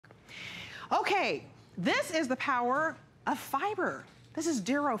Okay, this is the power of fiber. This is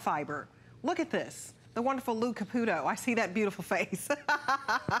Dura fiber. Look at this. The wonderful Lou Caputo. I see that beautiful face. Look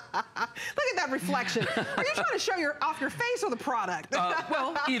at that reflection. Are you trying to show off your face or the product?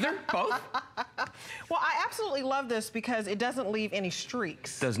 Well, either, both. Well, I absolutely love this because it doesn't leave any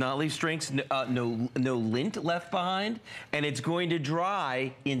streaks. Does not leave streaks, no lint left behind, and it's going to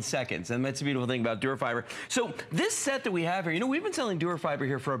dry in seconds. And that's the beautiful thing about Dura fiber. So this set that we have here, you know, we've been selling Dura fiber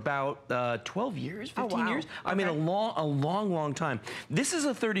here for about 12 years, 15 years. I mean, a long time. This is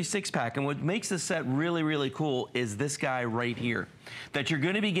a 36 pack, and what makes this set really cool is this guy right here. That you're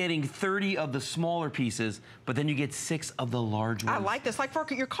going to be getting 30 of the smaller pieces, but then you get 6 of the large ones. I like this, like for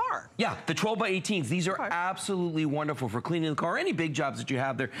your car. Yeah, the 12 by 18s. These are absolutely wonderful for cleaning the car, any big jobs that you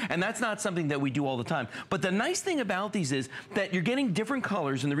have there. And that's not something that we do all the time. But the nice thing about these is that you're getting different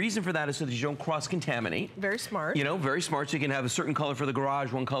colors, and the reason for that is so that you don't cross-contaminate. Very smart. You know, very smart, so you can have a certain color for the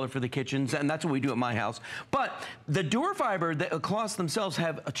garage, one color for the kitchens, and that's what we do at my house. But the Dura fiber, the cloths themselves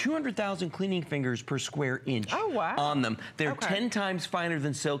have 200,000 cleaning fingers per square inch on them. They're 10 times finer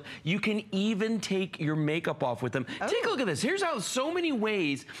than silk. You can even take your makeup off with them. Take a look at this. Here's how so many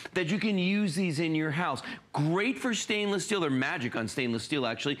ways that you can use these in your house. Great for stainless steel. They're magic on stainless steel,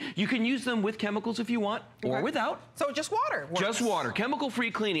 actually. You can use them with chemicals if you want, or without. So just water works. Just water.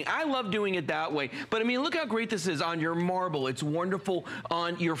 Chemical-free cleaning. I love doing it that way. But I mean, look how great this is on your marble. It's wonderful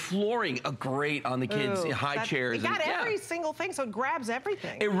on your flooring. Great on the kids' high chairs. It got every single thing, so it grabs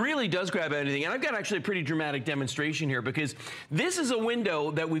everything. It really does grab everything. And I've got actually a pretty dramatic demonstration here because this is a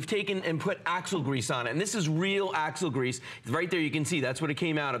window that we've taken and put axle grease on it. And this is real axle grease. Right there you can see that's what it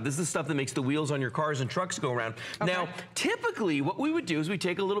came out of. This is the stuff that makes the wheels on your cars and trucks go around. Now, typically what we would do is we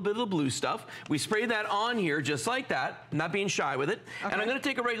take a little bit of the blue stuff, we spray that on here just like that, not being shy with it. And I'm gonna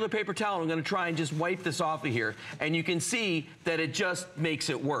take a regular paper towel and I'm gonna try and just wipe this off of here. And you can see that it just makes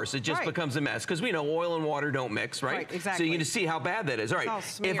it worse. It just becomes a mess. Because we know oil and water don't mix, right? Exactly. So you can just see how bad that is. All right,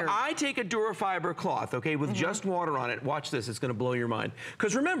 if I take a Dura fiber cloth, okay, with just water on it, watch this, it's gonna blow your mind.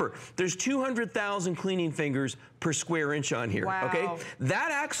 Because remember, there's 200,000 cleaning fingers per square inch on here, okay? That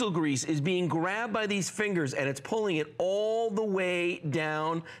axle grease is being grabbed by these fingers and it's pulling it all the way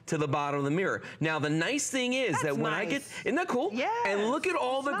down to the bottom of the mirror. Now, the nice thing is that when I get, isn't that cool? Yeah. And look at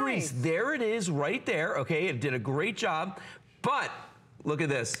all the grease. There it is right there, okay? It did a great job, but look at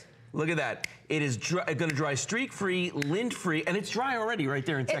this. Look at that. It is going to dry streak-free, lint-free, and it's dry already right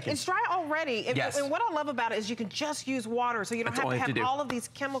there in seconds. It's dry already. And what I love about it is you can just use water, so you don't have to have all of these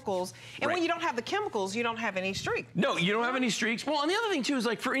chemicals. And when you don't have the chemicals, you don't have any streak. No, you don't have any streaks. Well, and the other thing, too, is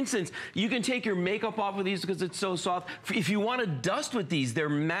like, for instance, you can take your makeup off with these because it's so soft. If you want to dust with these, they're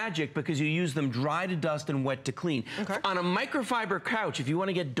magic because you use them dry to dust and wet to clean. On a microfiber couch, if you want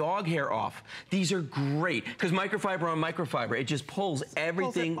to get dog hair off, these are great because microfiber on microfiber, it just pulls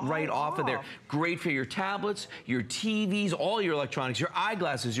everything right off of there. Great for your tablets, your TVs, all your electronics, your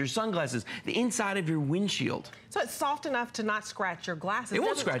eyeglasses, your sunglasses, the inside of your windshield. So it's soft enough to not scratch your glasses. It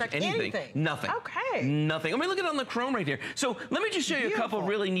won't scratch anything. Nothing. Okay. Nothing. I mean, look at it on the chrome right there. So let me just show you a couple of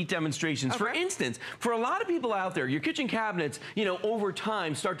really neat demonstrations. For instance, for a lot of people out there, your kitchen cabinets, you know, over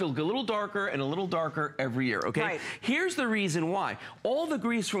time start to look a little darker and a little darker every year, okay? Here's the reason why. All the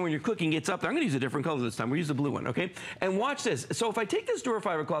grease from when you're cooking gets up there. I'm gonna use a different color this time. We'll use the blue one, okay? And watch this. So if I take this Dura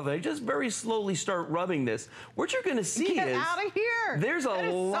fiber cloth and I just very slowly start rubbing this, what you're gonna see is out of here. There's a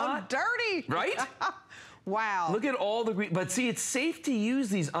lot. So dirty. Right? Wow. Look at all the grease. But see, it's safe to use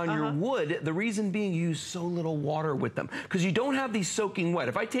these on your wood. The reason being you use so little water with them because you don't have these soaking wet.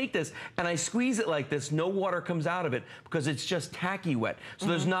 If I take this and I squeeze it like this, no water comes out of it because it's just tacky wet. So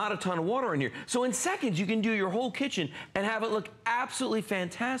there's not a ton of water in here. So in seconds, you can do your whole kitchen and have it look absolutely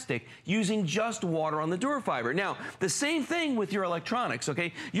fantastic using just water on the Dura fiber. Now, the same thing with your electronics,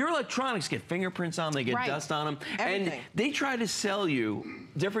 okay? Your electronics get fingerprints on them, they get dust on them. And they try to sell you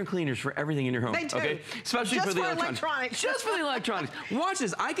different cleaners for everything in your home, okay? Especially just for the electronics. Just for the electronics. Watch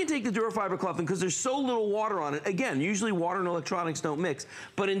this. I can take the Dura fiber cloth because there's so little water on it. Again, usually water and electronics don't mix.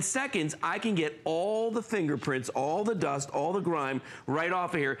 But in seconds, I can get all the fingerprints, all the dust, all the grime right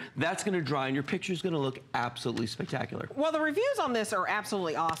off of here. That's going to dry and your picture's going to look absolutely spectacular. Well, the reviews on this are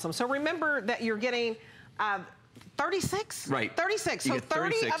absolutely awesome. So remember that you're getting 36? Right. 36. So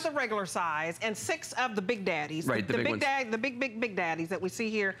 30 of the regular size and 6 of the big daddies. Right, the big ones. The big daddies that we see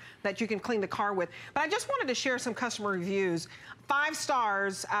here that you can clean the car with. But I just wanted to share some customer reviews. 5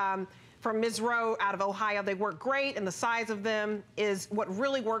 stars from Ms. Rowe out of Ohio. They work great and the size of them is what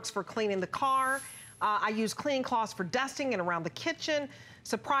really works for cleaning the car. I use cleaning cloths for dusting and around the kitchen.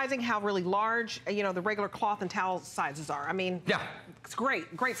 Surprising how really large, you know, the regular cloth and towel sizes are. I mean, It's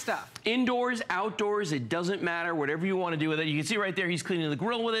great, great stuff. Indoors, outdoors, it doesn't matter, whatever you want to do with it. You can see right there, he's cleaning the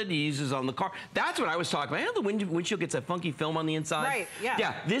grill with it. He uses it on the car. That's what I was talking about. You know, the windshield gets that funky film on the inside? Right, yeah.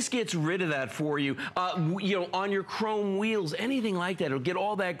 Yeah, this gets rid of that for you. You know, on your chrome wheels, anything like that, it'll get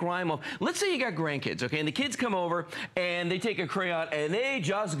all that grime off. Let's say you got grandkids, okay, and the kids come over and they take a crayon and they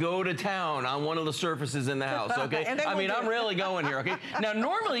just go to town on one of the surfaces in the house, okay? I mean, I'm really going here, okay? Now,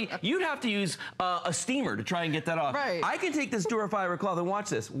 normally, you'd have to use a steamer to try and get that off. Right. I can take this Dura fiber cloth and watch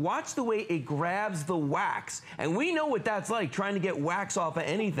this. Watch the way it grabs the wax. And we know what that's like, trying to get wax off of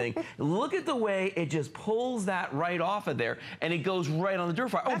anything. Look at the way it just pulls that right off of there, and it goes right on the Dura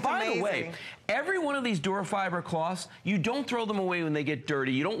fiber. That's oh, by amazing. the way, every one of these Dura fiber cloths, you don't throw them away when they get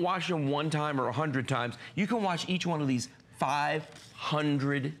dirty. You don't wash them 1 time or 100 times. You can wash each one of these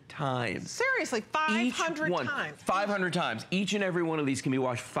 500 times. Seriously, 500 times. 500 times. Each and every one of these can be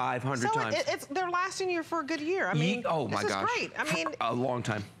washed 500 times. So they're lasting you for a good year. I mean, oh my gosh. This is great. I mean, a long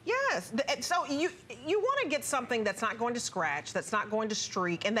time. Yes. So you want to get something that's not going to scratch, that's not going to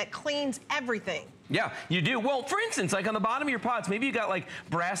streak, and that cleans everything. Yeah, you do. Well, for instance, like on the bottom of your pots, maybe you got like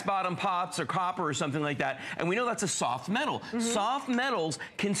brass bottom pots or copper or something like that, and we know that's a soft metal. Soft metals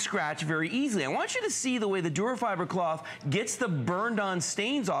can scratch very easily. I want you to see the way the Dura fiber cloth gets the burned on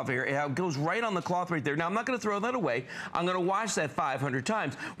stains off here. It goes right on the cloth right there. Now, I'm not going to throw that away. I'm going to wash that 500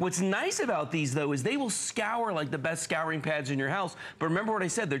 times. What's nice about these, though, is they will scour like the best scouring pads in your house. But remember what I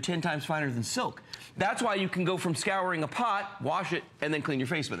said, they're 10 times finer than silk. That's why you can go from scouring a pot, wash it, and then clean your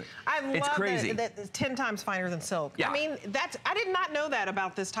face with it. It's crazy. That 10 times finer than silk. Yeah. I mean, I did not know that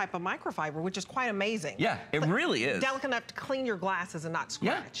about this type of microfiber, which is quite amazing. Yeah, it really is. Delicate enough to clean your glasses and not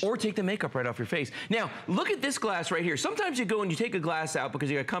scratch. Yeah, or take the makeup right off your face. Now, look at this glass right here. Sometimes you go and you take a glass out because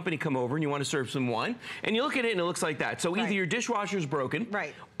you got company come over and you want to serve some wine, and you look at it and it looks like that. So either your dishwasher's broken,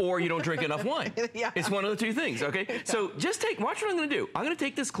 or you don't drink enough wine. It's one of the two things, okay? So just watch what I'm going to do. I'm going to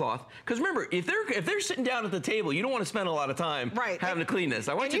take this cloth, because remember, if they're sitting down at the table, you don't want to spend a lot of time having to clean this.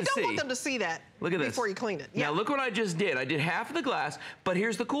 I want you to see. You don't want them to see that. Look at this. Before you clean it. Now look what I just did. I did half of the glass, but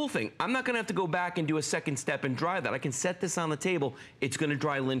here's the cool thing. I'm not going to have to go back and do a second step and dry that. I can set this on the table. It's going to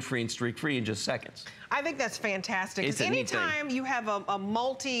dry lint-free and streak-free in just seconds. I think that's fantastic. It's a neat thing. Anytime you have a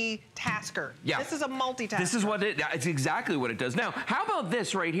multitasker, this is a multitasker. This is what it's exactly what it does. Now, how about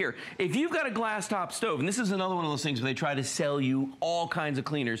this right here? If you've got a glass top stove, and this is another one of those things where they try to sell you all kinds of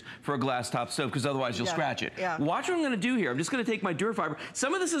cleaners for a glass top stove, because otherwise you'll scratch it. Watch what I'm going to do here. I'm just going to take my Dura fiber.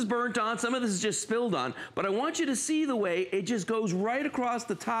 Some of this is burnt on, some of this is just spilled on, but I want you to see the way it just goes right across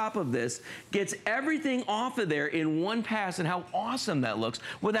the top of this, gets everything off of there in one pass, and how awesome that looks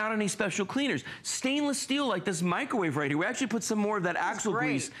without any special cleaners. Stainless steel like this microwave right here. We actually put some more of that axle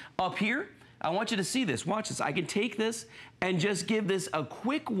grease up here. I want you to see this. Watch this. I can take this and just give this a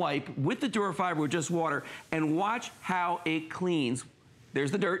quick wipe with the Dura fiber with just water, and watch how it cleans.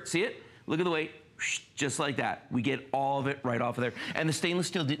 There's the dirt. See it? Look at the way. Just like that. We get all of it right off of there. And the stainless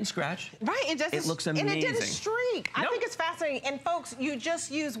steel didn't scratch. Right, it looks amazing. And it didn't streak. I think it's fascinating. And folks, you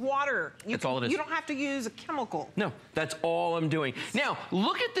just use water. That's all it is. You don't have to use a chemical. No, that's all I'm doing. Now,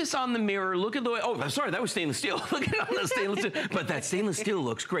 look at this on the mirror. Look at the way, oh, sorry, that was stainless steel. Look at it on the stainless steel. But that stainless steel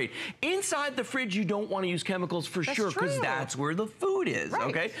looks great. Inside the fridge, you don't want to use chemicals for sure, because that's where the food is,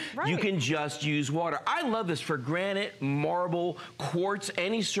 okay? You can just use water. I love this for granite, marble, quartz,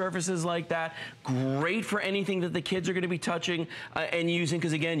 any surfaces like that. Great for anything that the kids are going to be touching and using,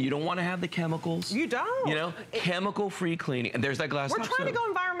 because again, you don't want to have the chemicals. You don't. You know, chemical-free cleaning. And there's that glass top We're trying to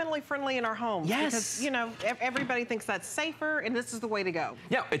go environmentally friendly in our homes. Yes. Because, you know, everybody thinks that's safer, and this is the way to go.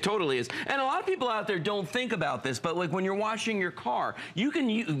 Yeah, it totally is. And a lot of people out there don't think about this, but like when you're washing your car, you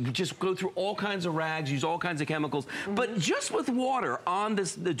can just go through all kinds of rags, use all kinds of chemicals, but just with water on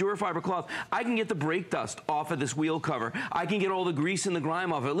the Dura fiber cloth, I can get the brake dust off of this wheel cover. I can get all the grease and the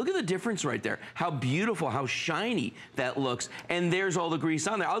grime off of it. Look at the difference right there. How beautiful, how shiny that looks. And there's all the grease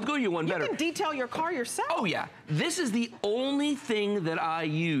on there. I'll go you one better. You can detail your car yourself. Oh, yeah. This is the only thing that I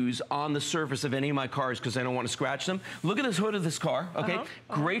use on the surface of any of my cars because I don't want to scratch them. Look at this hood of this car, okay?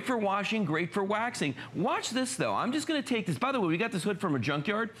 Great for washing, great for waxing. Watch this, though. I'm just going to take this. By the way, we got this hood from a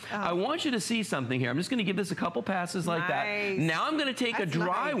junkyard. I want you to see something here. I'm just going to give this a couple passes like that. Now I'm going to take a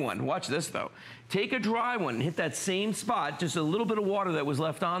dry one. Watch this, though. Take a dry one and hit that same spot, just a little bit of water that was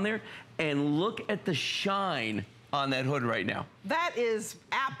left on there, and look at the shine on that hood right now. That is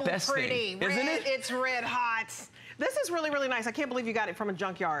apple pretty, isn't it? It's red hot. This is really, really nice. I can't believe you got it from a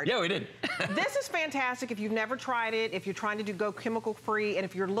junkyard. Yeah, we did. This is fantastic if you've never tried it, if you're trying to go chemical free, and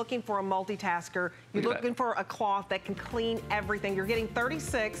if you're looking for a multitasker, you're looking for a cloth that can clean everything. You're getting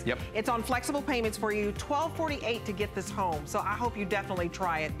 36. Yep. It's on flexible payments for you, $12.48 to get this home. So I hope you definitely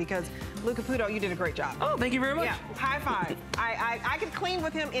try it because Lou Caputo, you did a great job. Oh, thank you very much. Yeah, high five. I could clean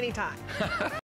with him anytime.